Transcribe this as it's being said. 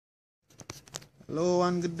Hello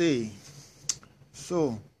and good day.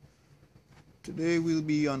 So today we'll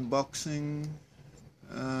be unboxing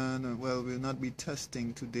and we'll not be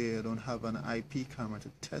testing today. I don't have an IP camera to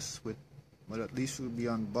test with, but at least we'll be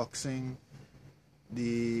unboxing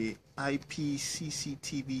the IPC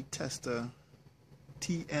CCTV Tester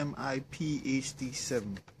TMIP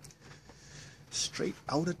HD7 straight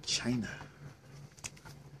out of China.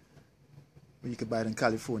 You could buy it in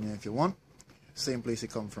California if you want, same place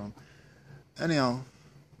it come from. Anyhow,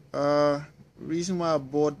 reason why I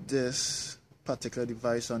bought this particular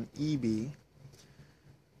device on eBay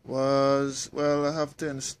was, well, I have to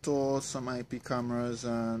install some IP cameras,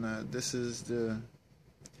 and this is the,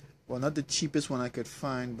 well, not the cheapest one I could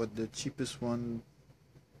find, but the cheapest one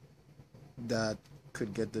that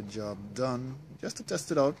could get the job done, just to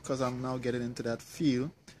test it out, because I'm now getting into that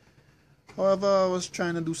field. However, I was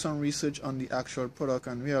trying to do some research on the actual product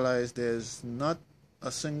and realized there's not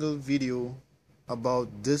a single video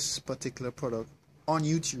about this particular product on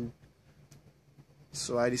YouTube,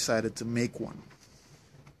 so I decided to make one.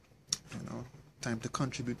 Time to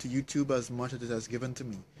contribute to YouTube as much as it has given to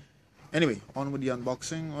me. Anyway, on with the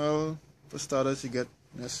unboxing. Well, for starters, you get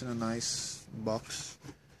this in a nice box,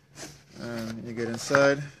 and you get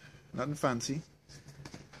inside, nothing fancy.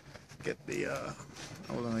 Get the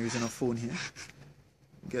hold on, I'm using a phone here.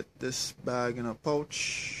 Get this bag in a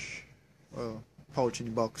pouch, well, pouch in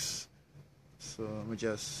the box. So let me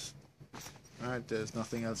just, alright, there's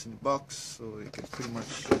nothing else in the box, so you can pretty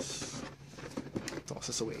much just toss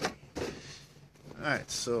this away.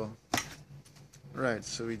 Alright, so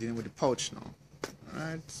we're dealing with the pouch now.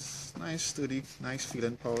 Alright, nice sturdy, nice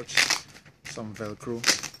feeling pouch, some velcro.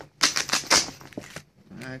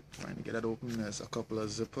 Alright, trying to get it open. There's a couple of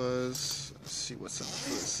zippers. Let's see what's on the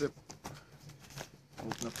first zip.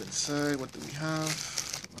 Open up inside, what do we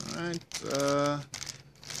have? Alright,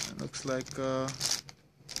 it looks like a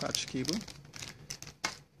patch cable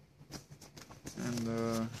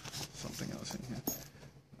and something else in here.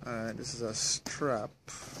 Alright, this is a strap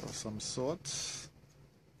of some sort.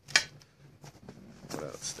 What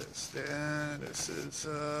else is there? This is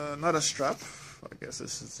not a strap. I guess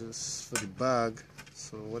this is just for the bag.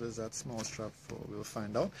 So what is that small strap for? We'll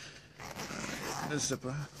find out. This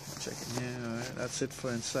zipper, check it here. Alright, that's it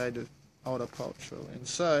for inside the outer pouch. So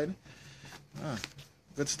inside,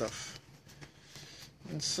 good stuff.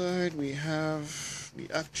 Inside we have the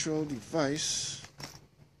actual device.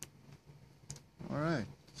 Alright,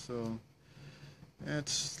 so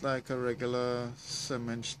it's like a regular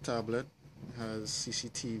 7-inch tablet. It has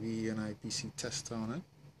CCTV and IPC tester on it.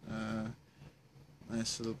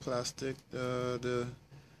 Nice little plastic.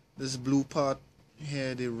 This blue part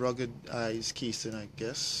here, the rugged eyes casing, I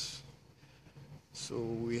guess. So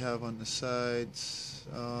we have on the sides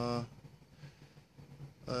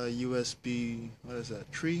USB, what is that,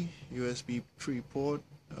 3 USB 3 port,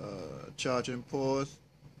 charging port,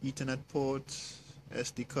 Ethernet port,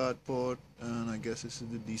 SD card port, and I guess this is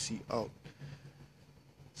the DC out.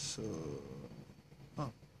 So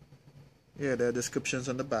yeah, there are descriptions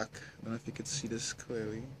on the back. I don't know if you can see this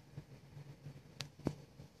clearly. I'm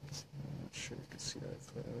not sure you can see that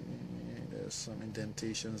clearly. There's some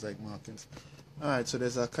indentations like markings. Alright, so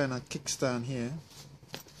there's a kind of kickstand here.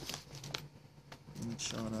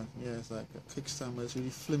 Yeah, it's like a kickstand, but it's really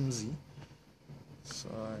flimsy. So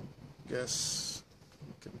I guess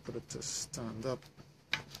you can put it to stand up.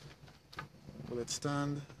 Will it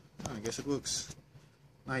stand? I guess it works.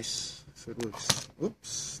 Nice, so it works.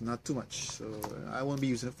 Oops, not too much. So I won't be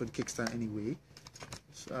using it for the kickstand anyway.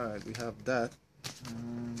 So alright, we have that.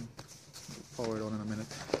 We'll power it on in a minute.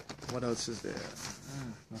 What else is there?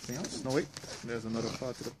 Nothing else? No, wait. There's another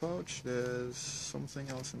part to the pouch. There's something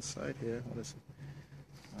else inside here. What is it?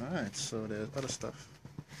 Alright, so there's other stuff.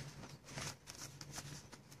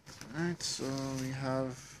 Alright, so we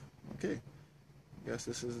have, okay, I guess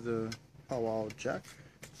this is the power out jack.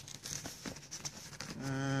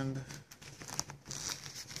 And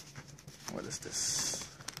what is this?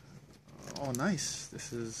 Oh, nice.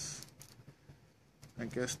 This is, I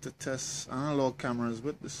guess, to test analog cameras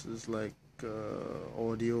with. This is like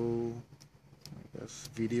audio, I guess,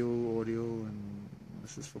 video, audio, and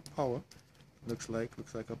this is for power. Looks like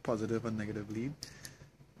a positive and negative lead,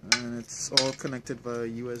 and it's all connected via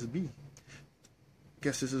USB.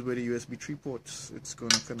 Guess this is where the USB 3 ports it's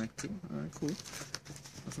going to connect to. Alright, cool.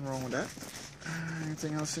 Nothing wrong with that.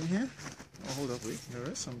 Anything else in here? Oh, hold up, wait. There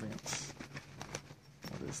is something else.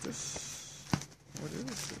 What is this? What is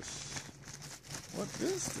this? What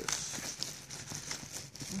is this?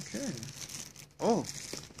 Okay. Oh,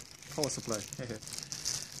 power supply.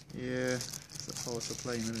 Yeah, there's a power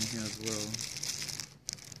supply unit in here as well.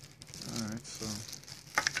 Alright. So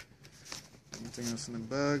anything else in the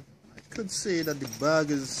bag? I could say that the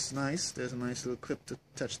bag is nice. There's a nice little clip to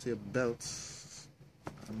attach to your belt.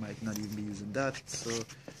 I might not even be using that. So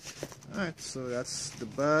alright, so that's the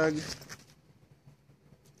bag,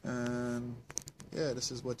 and yeah,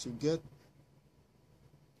 this is what you get.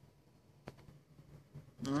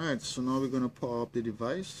 Alright, so now we're going to power up the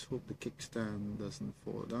device. Hope the kickstand doesn't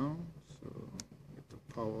fall down. So get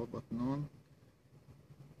the power button on.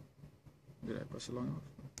 Did I press it long enough?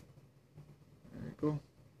 There you go.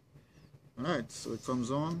 Alright, so it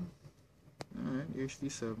comes on. Alright,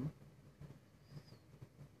 HD7.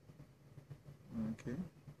 Okay.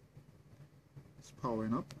 It's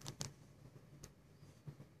powering up.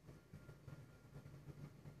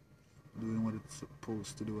 Doing what it's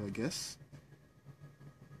supposed to do, I guess.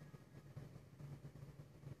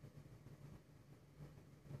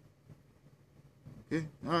 Okay,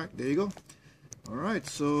 alright, there you go. Alright,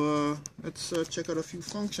 so let's check out a few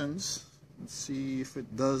functions and see if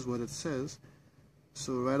it does what it says.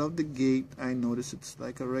 So right off the gate, I notice it's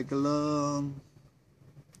like a regular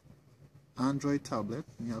Android tablet.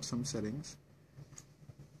 You have some settings.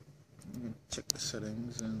 I'm going to check the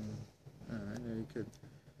settings, and you could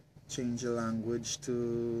change your language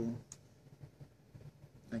to,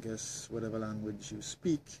 I guess, whatever language you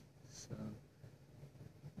speak. So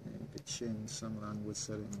you could change some language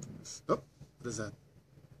settings. Oh, what is that?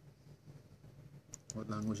 What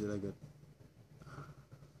language did I get?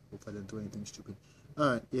 Hope I didn't do anything stupid.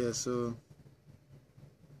 Alright, yeah, so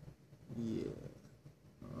yeah,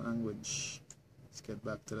 language. Let's get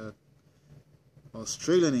back to that.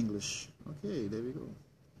 Australian English. Okay, there we go.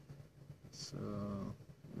 So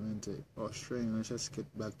we went to Australian English. Let's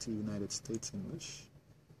get back to United States English.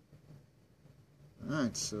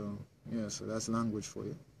 Alright, so yeah, so that's language for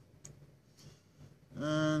you.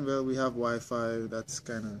 And well, we have Wi-Fi. That's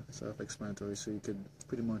kind of self-explanatory, so you could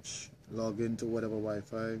pretty much log into whatever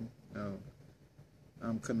Wi-Fi.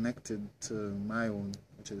 I'm connected to my own,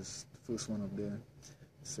 which is the first one up there.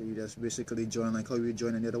 So you just basically join like how you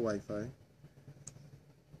join any other Wi-Fi.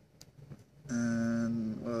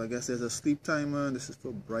 And well, I guess there's a sleep timer. This is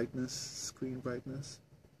for brightness, screen brightness.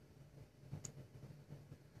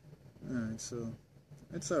 Alright, so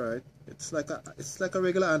it's alright. It's like a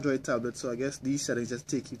regular Android tablet, so I guess these settings just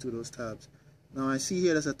take you to those tabs. Now I see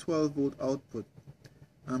here there's a 12-volt output.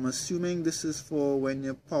 I'm assuming this is for when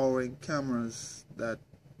you're powering cameras that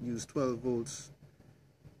use 12 volts.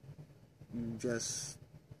 You just,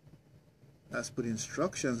 as per the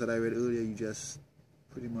instructions that I read earlier, you just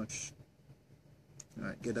pretty much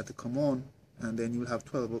get that to come on, and then you'll have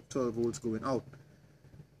 12 volts going out.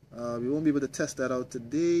 We won't be able to test that out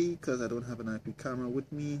today because I don't have an IP camera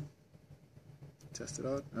with me. Test it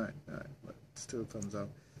out. Alright, but it still comes out.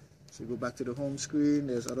 So you go back to the home screen.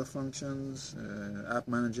 There's other functions. App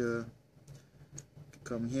manager.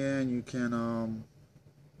 Come here and you can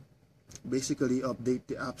basically update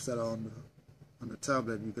the apps that are on the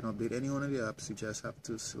tablet. You can update any one of the apps. You just have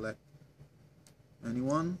to select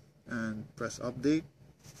anyone and press update.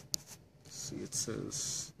 See, it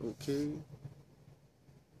says OK.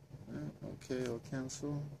 OK or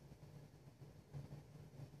cancel.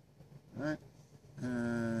 Alright,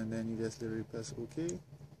 and then you just literally press OK.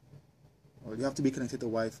 Well, you have to be connected to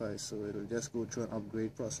Wi-Fi, so it'll just go through an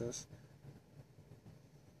upgrade process.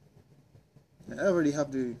 And I already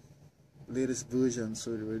have the latest version,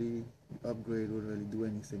 so the really upgrade won't really do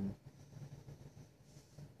anything.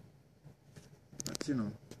 But you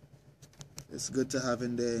know, it's good to have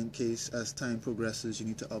in there in case as time progresses you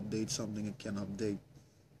need to update something, it can update.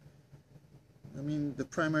 I mean, the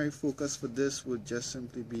primary focus for this would just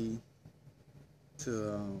simply be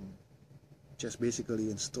to just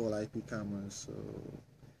basically install IP cameras, so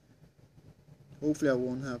hopefully I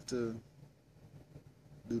won't have to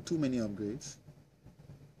do too many upgrades,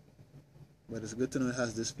 but it's good to know it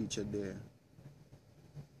has this feature there.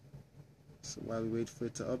 So while we wait for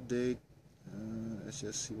it to update, let's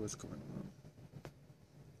just see what's going on.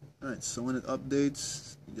 Alright, so when it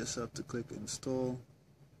updates, you just have to click install.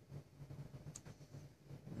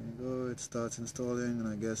 There you go, it starts installing, and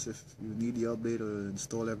I guess if you need the update, it'll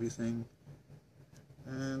install everything.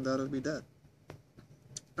 And that'll be that.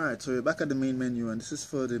 Alright, so we're back at the main menu, and this is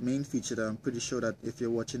for the main feature that I'm pretty sure that if you're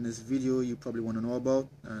watching this video you probably want to know about,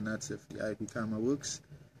 and that's if the IP camera works.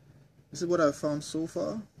 This is what I've found so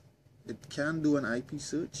far. It can do an IP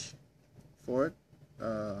search for it.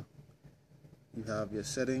 You have your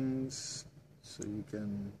settings, so you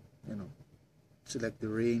can, you know, select the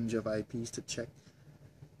range of IPs to check,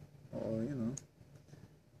 or you know,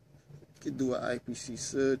 you could do an IPC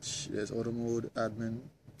search. There's auto mode, admin.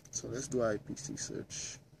 So let's do an IPC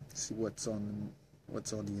search. see what's on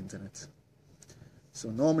the internet. So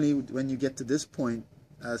normally when you get to this point,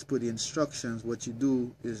 as per the instructions, what you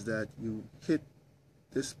do is that you hit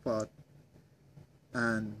this part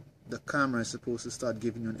and the camera is supposed to start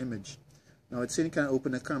giving you an image. Now it's saying you can't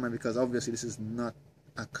open the camera because obviously this is not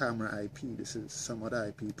a camera IP, this is some other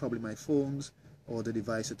IP, probably my phone's or the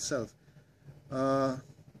device itself. Well,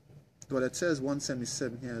 it says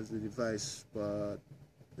 177 here as the device, but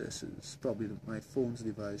this is probably my phone's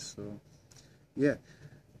device. So yeah,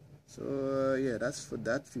 yeah, that's for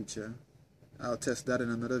that feature. I'll test that in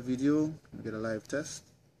another video. We'll get a live test.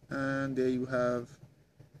 And there you have,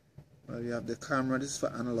 well, you have the camera. This is for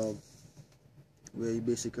analog, where you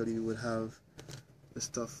basically would have the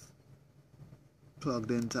stuff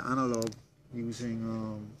plugged into analog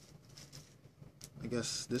using I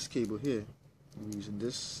guess this cable here. We're using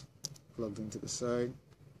this plugged into the side,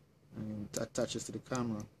 and it attaches to the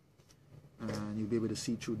camera, and you'll be able to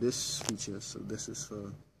see through this feature. So this is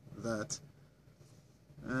for that.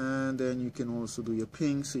 And then you can also do your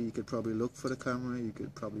ping, so you could probably look for the camera. You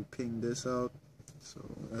could probably ping this out. So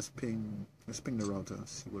let's ping the router,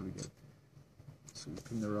 see what we get. So you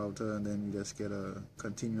ping the router and then you just get a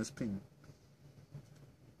continuous ping.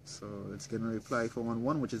 So it's getting a reply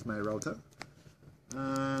 411, which is my router,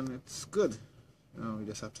 and it's good. You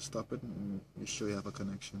just have to stop it and make sure you have a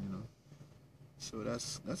connection, you know. So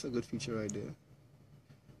that's a good feature right there.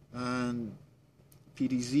 And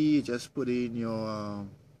PDZ, just put in your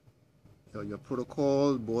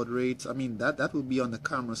protocol, baud rates. I mean that will be on the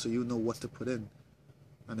camera, so you know what to put in.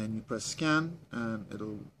 And then you press scan and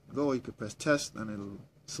it'll go. You could press test and it'll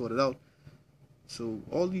sort it out. So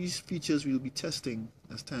all these features we'll be testing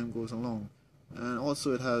as time goes along. And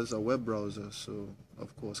also it has a web browser, so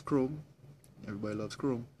of course Chrome. Everybody loves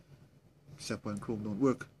Chrome, except when Chrome don't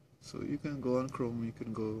work. So you can go on Chrome, you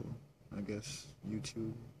can go, I guess,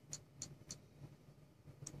 YouTube.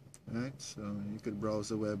 Right, so you could browse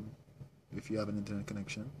the web if you have an internet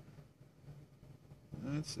connection.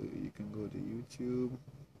 Alright, so you can go to YouTube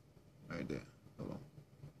right there. Hold on.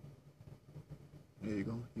 There you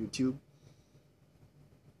go, YouTube.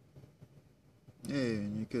 Yeah,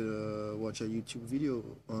 and you could watch a YouTube video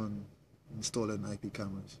on installing IP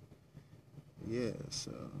cameras. Yeah,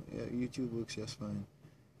 so yeah, YouTube works just fine.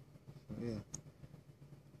 So yeah.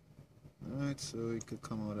 Alright, so you could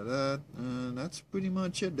come out of that, and that's pretty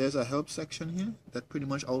much it. There's a help section here that pretty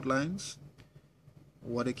much outlines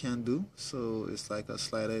what it can do. So it's like a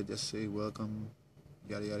slider, just say welcome,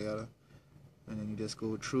 yada yada yada, and then you just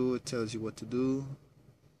go through. It tells you what to do,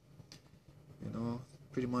 you know,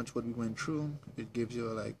 pretty much what we went through. It gives you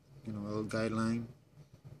like, you know, a little guideline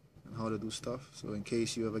on how to do stuff. So in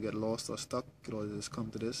case you ever get lost or stuck, you could always just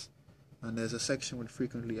come to this. And there's a section with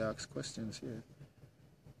frequently asked questions here.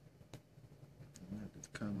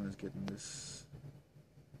 The camera is getting this,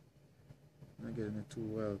 not getting it too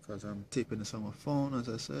well because I'm taping this on my phone, as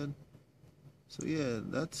I said. So yeah,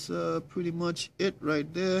 that's pretty much it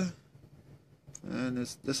right there. And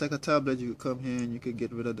it's just like a tablet. You could come here and you could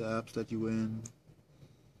get rid of the apps that you were in,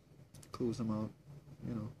 close them out,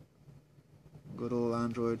 you know. Good old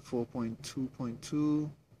Android 4.2.2.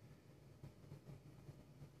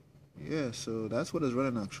 Yeah, so that's what is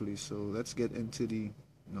running actually. So let's get into the,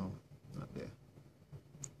 no, not there.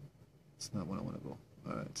 It's not what I want to go.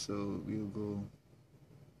 Alright, so we'll go,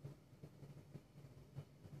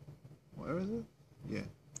 where is it?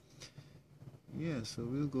 Yeah, so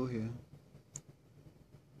we'll go here.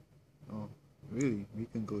 Oh, really? We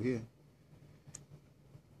can go here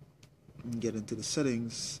and get into the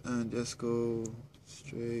settings and just go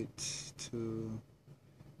straight to,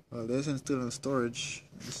 well, there's still on storage.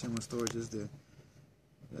 Let's see what storage is there.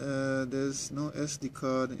 There's no SD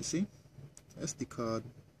card. You see, SD card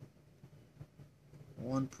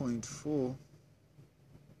 1.4.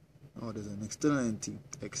 Oh, there's an external NT.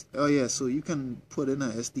 Oh yeah, so you can put in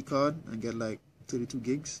an SD card and get like 32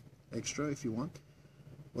 gigs extra if you want.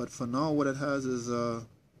 But for now, what it has is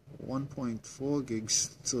 1.4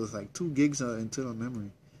 gigs, so it's like 2 gigs of internal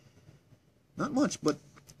memory. Not much, but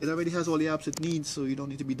it already has all the apps it needs, so you don't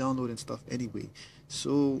need to be downloading stuff anyway.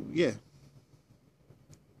 So yeah,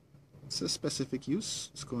 it's a specific use.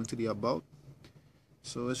 Let's go into the about.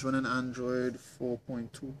 So it's running Android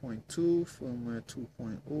 4.2.2, firmware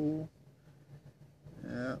 2.0.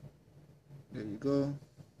 Yeah, there you go.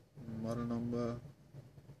 Model number.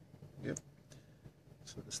 Yep.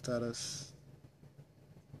 So the status.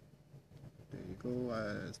 There you go.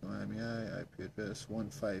 There's no IMEI, IP address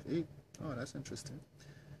 158. Oh, that's interesting.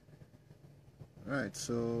 Alright,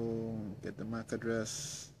 so get the MAC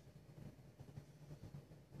address.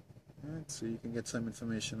 Alright, so you can get some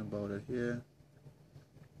information about it here.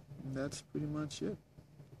 that's pretty much it.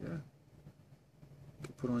 Yeah, you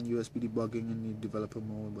can put on USB debugging in the developer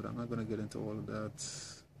mode, but I'm not going to get into all of that.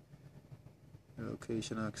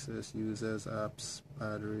 Location access, users, apps,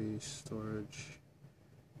 battery, storage,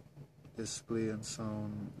 display and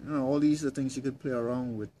sound. All these are things you could play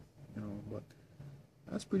around with, but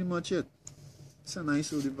that's pretty much it. It's a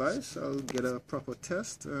nice little device. I'll get a proper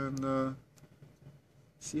test and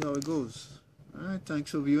see how it goes. Alright,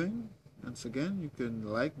 thanks for viewing. Once again, you can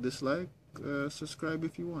like, dislike, subscribe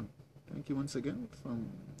if you want. Thank you once again from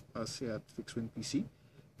us here at Fixed Wing PC.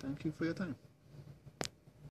 Thank you for your time.